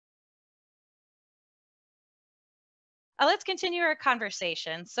Let's continue our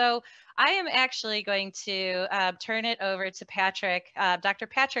conversation. So I am actually going to turn it over to Patrick, Dr.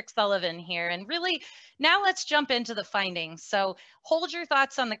 Patrick Sullivan here. And really, now let's jump into the findings. So hold your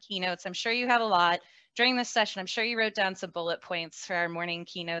thoughts on the keynotes. I'm sure you have a lot. During this session, I'm sure you wrote down some bullet points for our morning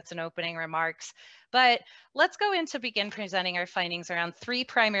keynotes and opening remarks. But let's go in to begin presenting our findings around three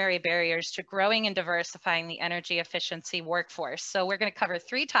primary barriers to growing and diversifying the energy efficiency workforce. So we're going to cover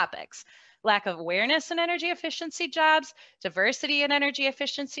three topics: lack of awareness in energy efficiency jobs, diversity in energy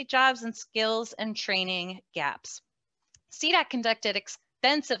efficiency jobs, and skills and training gaps. CDAC conducted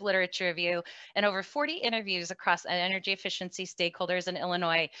extensive literature review and over 40 interviews across energy efficiency stakeholders in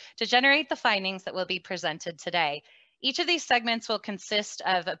Illinois to generate the findings that will be presented today. Each of these segments will consist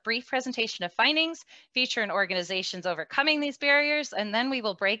of a brief presentation of findings, feature and organizations overcoming these barriers, and then we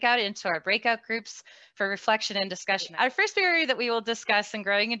will break out into our breakout groups for reflection and discussion. Our first barrier that we will discuss in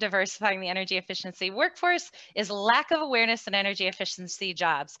growing and diversifying the energy efficiency workforce is lack of awareness in energy efficiency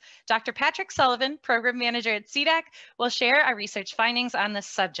jobs. Dr. Patrick Sullivan, Program Manager at CDAC, will share our research findings on this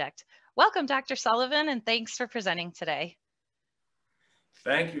subject. Welcome, Dr. Sullivan, and thanks for presenting today.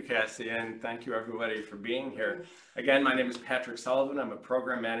 Thank you, Cassie, and thank you everybody for being here. Again, my name is Patrick Sullivan. I'm a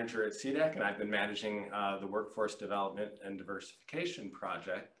program manager at CDAC, and I've been managing the Workforce Development and Diversification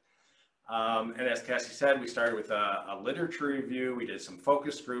Project. And as Cassie said, we started with a literature review. We did some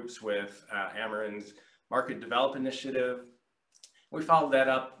focus groups with Ameren's Market Develop Initiative. We followed that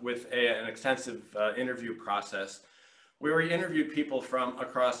up with an extensive interview process where we interviewed people from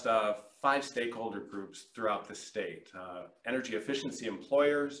across 5 stakeholder groups throughout the state: energy efficiency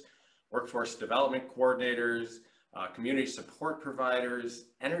employers, workforce development coordinators, community support providers,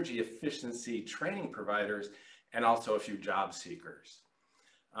 energy efficiency training providers, and also a few job seekers.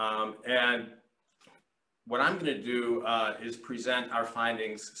 And what I'm going to do is present our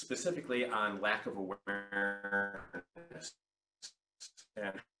findings specifically on lack of awareness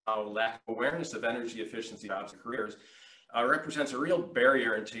and how lack of awareness of energy efficiency jobs and careers represents a real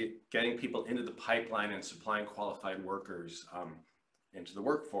barrier into getting people into the pipeline and supplying qualified workers into the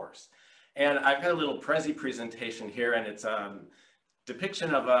workforce. And I've got a little Prezi presentation here, and it's a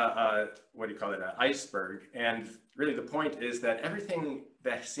depiction of what do you call it, an iceberg. And really the point is that everything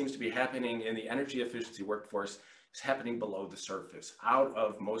that seems to be happening in the energy efficiency workforce is happening below the surface, out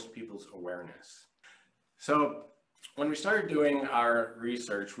of most people's awareness. So when we started doing our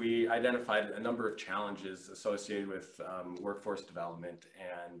research, we identified a number of challenges associated with workforce development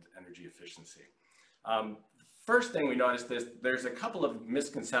and energy efficiency. First thing we noticed is there's a couple of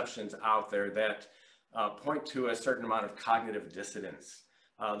misconceptions out there that point to a certain amount of cognitive dissonance.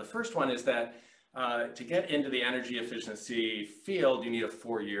 The first one is that to get into the energy efficiency field, you need a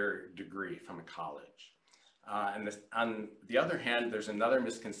 4-year degree from a college. On the other hand, there's another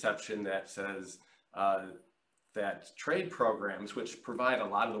misconception that says that trade programs, which provide a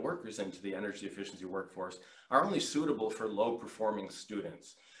lot of the workers into the energy efficiency workforce, are only suitable for low-performing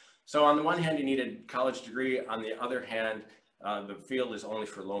students. So on the one hand, you need a college degree. On the other hand, the field is only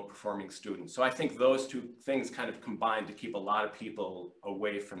for low-performing students. So I think those two things kind of combine to keep a lot of people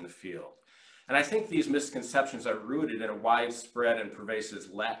away from the field. And I think these misconceptions are rooted in a widespread and pervasive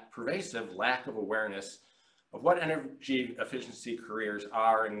lack of awareness of what energy efficiency careers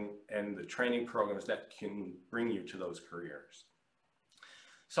are and the training programs that can bring you to those careers.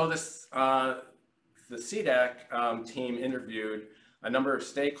 So this, the CDAC team interviewed a number of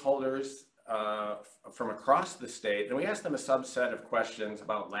stakeholders from across the state, and we asked them a subset of questions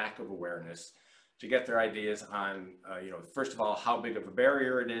about lack of awareness to get their ideas on, first of all, how big of a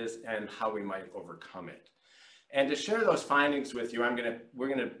barrier it is and how we might overcome it. And to share those findings with you, we're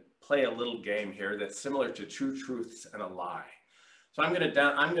gonna play a little game here that's similar to Two Truths and a Lie. So I'm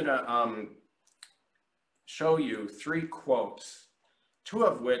gonna show you 3 quotes, 2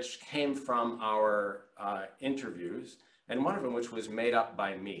 of which came from our interviews, and 1 of them which was made up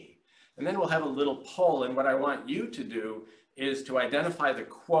by me. And then we'll have a little poll, and what I want you to do is to identify the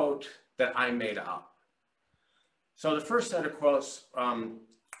quote that I made up. So the first set of quotes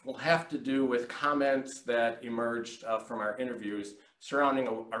will have to do with comments that emerged from our interviews surrounding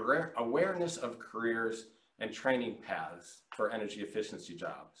awareness of careers and training paths for energy efficiency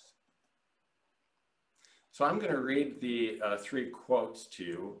jobs. So I'm going to read the 3 quotes to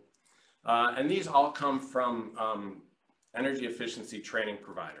you, and these all come from energy efficiency training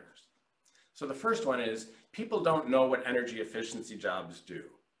providers. So the first one is, people don't know what energy efficiency jobs do.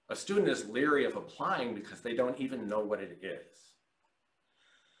 A student is leery of applying because they don't even know what it is.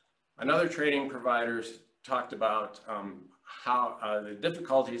 Another training provider talked about how the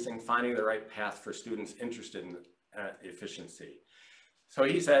difficulties in finding the right path for students interested in efficiency. So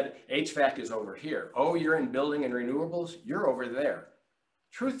he said, HVAC is over here. Oh, you're in building and renewables? You're over there.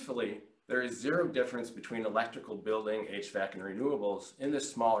 Truthfully, there is zero difference between electrical, building, HVAC, and renewables in this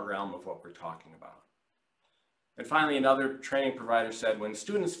smaller realm of what we're talking about. And finally, another training provider said, when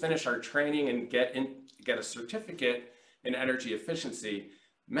students finish our training and get a certificate in energy efficiency,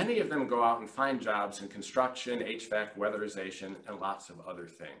 many of them go out and find jobs in construction, HVAC, weatherization, and lots of other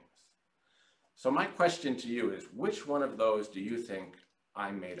things. So my question to you is, which one of those do you think I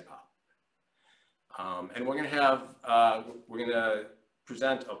made up? And we're gonna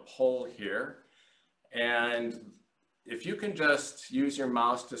present a poll here. And if you can just use your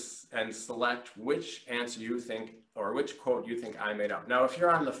mouse and select which answer you think, or which quote you think I made up. Now, if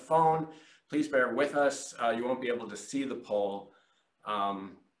you're on the phone, please bear with us. You won't be able to see the poll,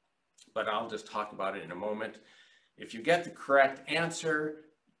 but I'll just talk about it in a moment. If you get the correct answer,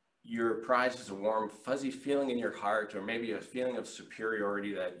 your prize is a warm, fuzzy feeling in your heart, or maybe a feeling of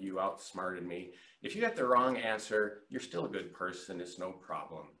superiority that you outsmarted me. If you get the wrong answer, you're still a good person. It's no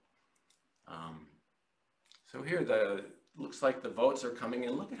problem. So here, looks like the votes are coming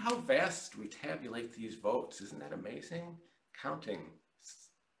in. Look at how fast we tabulate these votes. Isn't that amazing? Counting,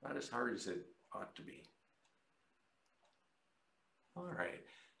 it's not as hard as it ought to be. All right,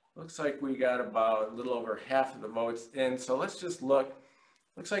 looks like we got about a little over half of the votes in. So let's just look.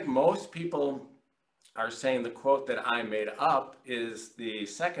 Looks like most people are saying the quote that I made up is the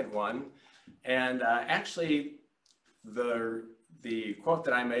second one. And actually, the quote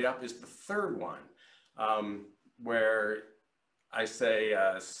that I made up is the third one, where I say,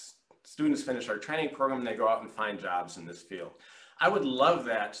 students finish our training program and they go out and find jobs in this field. I would love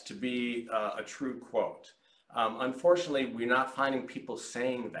that to be a true quote. Unfortunately, we're not finding people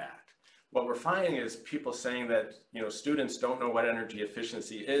saying that. What we're finding is people saying that, students don't know what energy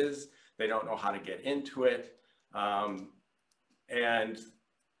efficiency is, they don't know how to get into it. And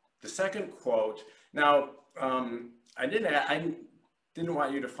the second quote, now, I didn't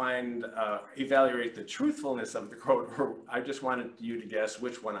want you to evaluate the truthfulness of the quote, or I just wanted you to guess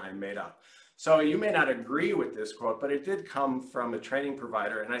which one I made up. So you may not agree with this quote, but it did come from a training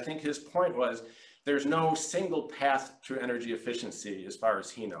provider, and I think his point was there's no single path to energy efficiency as far as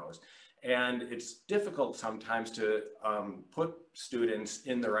he knows. And it's difficult sometimes to put students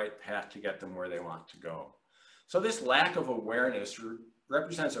in the right path to get them where they want to go. So this lack of awareness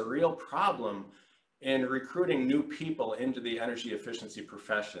represents a real problem in recruiting new people into the energy efficiency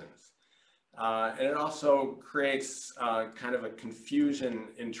professions. And it also creates kind of a confusion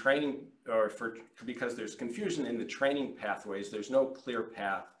in training, because there's confusion in the training pathways. There's no clear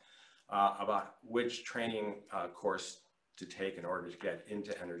path about which training course to take in order to get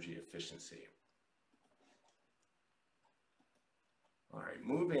into energy efficiency. All right,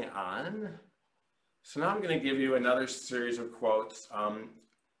 moving on. So now I'm going to give you another series of quotes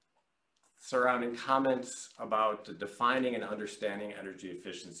surrounding comments about defining and understanding energy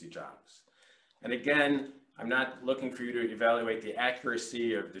efficiency jobs. And again, I'm not looking for you to evaluate the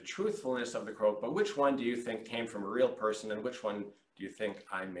accuracy or the truthfulness of the quote, but which one do you think came from a real person and which one do you think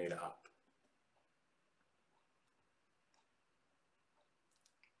I made up?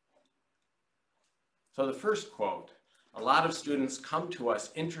 So the first quote, a lot of students come to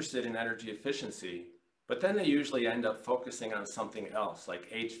us interested in energy efficiency, but then they usually end up focusing on something else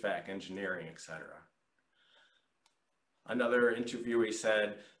like HVAC, engineering, etc. Another interviewee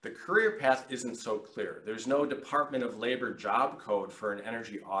said, the career path isn't so clear. There's no Department of Labor job code for an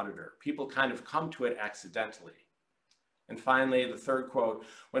energy auditor. People kind of come to it accidentally. And finally, the third quote,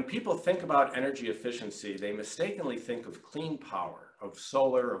 when people think about energy efficiency, they mistakenly think of clean power, of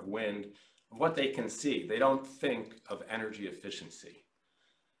solar, of wind, of what they can see. They don't think of energy efficiency.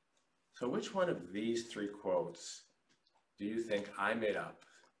 So which one of these three quotes do you think I made up,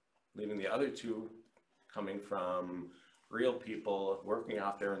 leaving the other two coming from real people working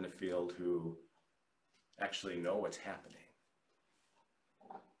out there in the field who actually know what's happening?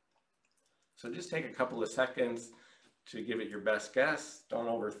 So just take a couple of seconds to give it your best guess. Don't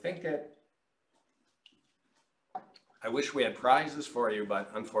overthink it. I wish we had prizes for you,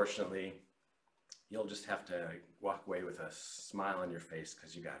 but unfortunately, you'll just have to walk away with a smile on your face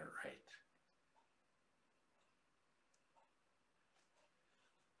because you got it right.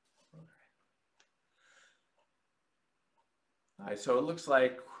 All right, so it looks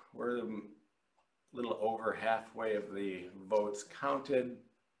like we're a little over halfway of the votes counted.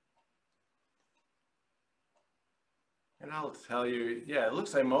 And I'll tell you, yeah, it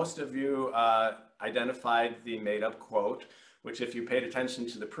looks like most of you identified the made-up quote, which if you paid attention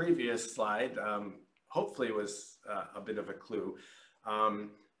to the previous slide, hopefully was a bit of a clue.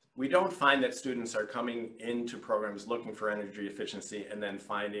 we don't find that students are coming into programs looking for energy efficiency and then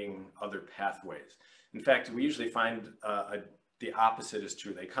finding other pathways. In fact, we usually find the opposite is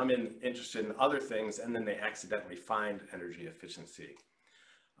true. They come in interested in other things and then they accidentally find energy efficiency.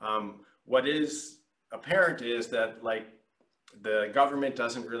 What is apparent is that the government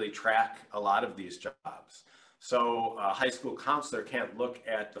doesn't really track a lot of these jobs. So a high school counselor can't look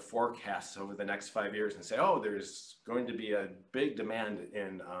at the forecasts over the next 5 years and say, oh, there's going to be a big demand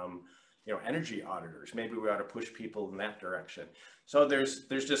in energy auditors. Maybe we ought to push people in that direction. So there's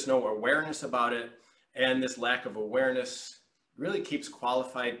just no awareness about it. And this lack of awareness really keeps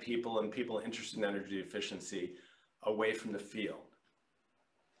qualified people and people interested in energy efficiency away from the field.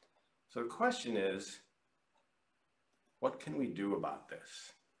 So the question is, what can we do about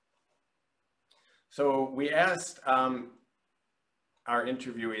this? So we asked our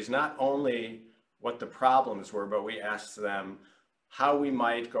interviewees not only what the problems were, but we asked them how we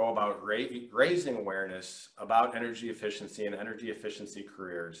might go about raising awareness about energy efficiency and energy efficiency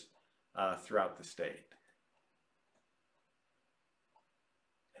careers throughout the state.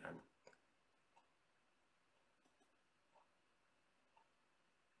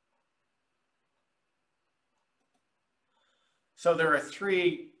 So there are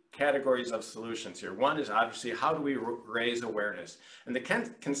three categories of solutions here. One is obviously, how do we raise awareness? And the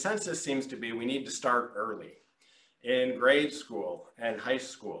consensus seems to be we need to start early in grade school and high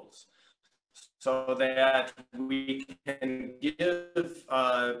schools so that we can give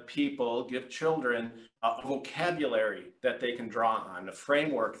children a vocabulary that they can draw on, a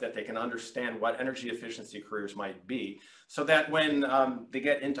framework that they can understand what energy efficiency careers might be, so that when they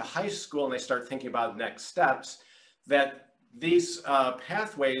get into high school and they start thinking about next steps, that these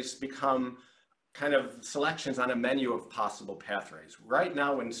pathways become kind of selections on a menu of possible pathways. Right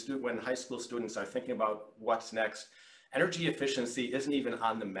now, when high school students are thinking about what's next, energy efficiency isn't even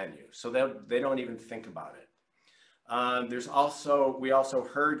on the menu, so they don't even think about it. We also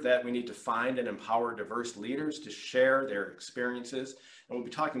heard that we need to find and empower diverse leaders to share their experiences, and we'll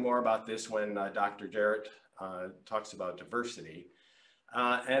be talking more about this when Dr. Jarrett talks about diversity,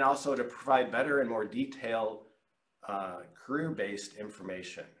 and also to provide better and more detailed career-based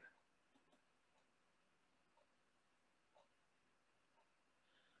information.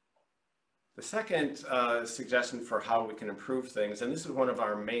 The second suggestion for how we can improve things, and this is one of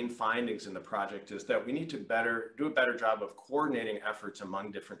our main findings in the project, is that we need to do a better job of coordinating efforts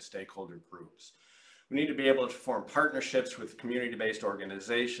among different stakeholder groups. We need to be able to form partnerships with community-based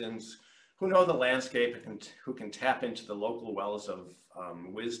organizations who know the landscape and who can tap into the local wells of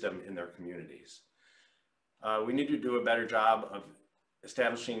wisdom in their communities. We need to do a better job of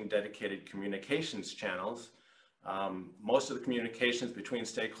establishing dedicated communications channels. Most of the communications between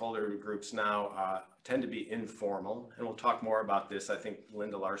stakeholder groups now tend to be informal, and we'll talk more about this. I think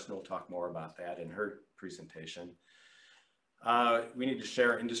Linda Larson will talk more about that in her presentation. We need to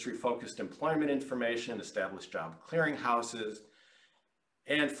share industry-focused employment information, establish job clearinghouses,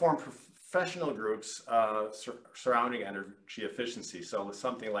 and form professional groups surrounding energy efficiency. So with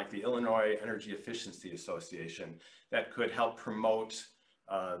something like the Illinois Energy Efficiency Association that could help promote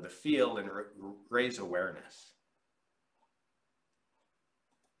the field and raise awareness.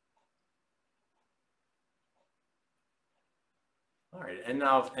 All right, and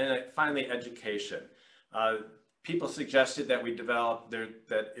now finally, education. People suggested that we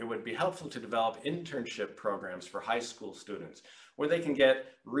that it would be helpful to develop internship programs for high school students where they can get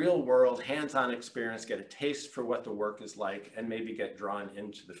real-world hands-on experience, get a taste for what the work is like, and maybe get drawn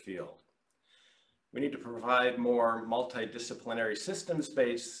into the field. We need to provide more multidisciplinary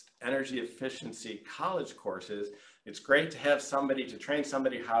systems-based energy efficiency college courses. It's great to have somebody to train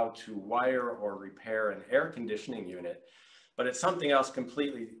somebody how to wire or repair an air conditioning unit, but it's something else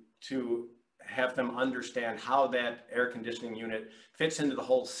completely to have them understand how that air conditioning unit fits into the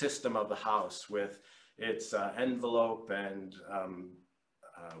whole system of the house with its envelope and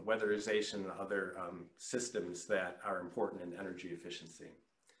weatherization and other systems that are important in energy efficiency.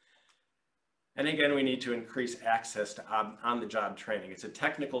 And again, we need to increase access to on-the-job training. It's a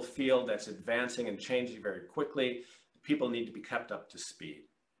technical field that's advancing and changing very quickly. People need to be kept up to speed.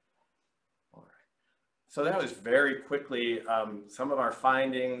 All right. So that was very quickly some of our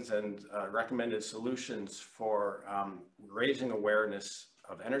findings and recommended solutions for raising awareness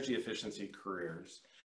of energy efficiency careers.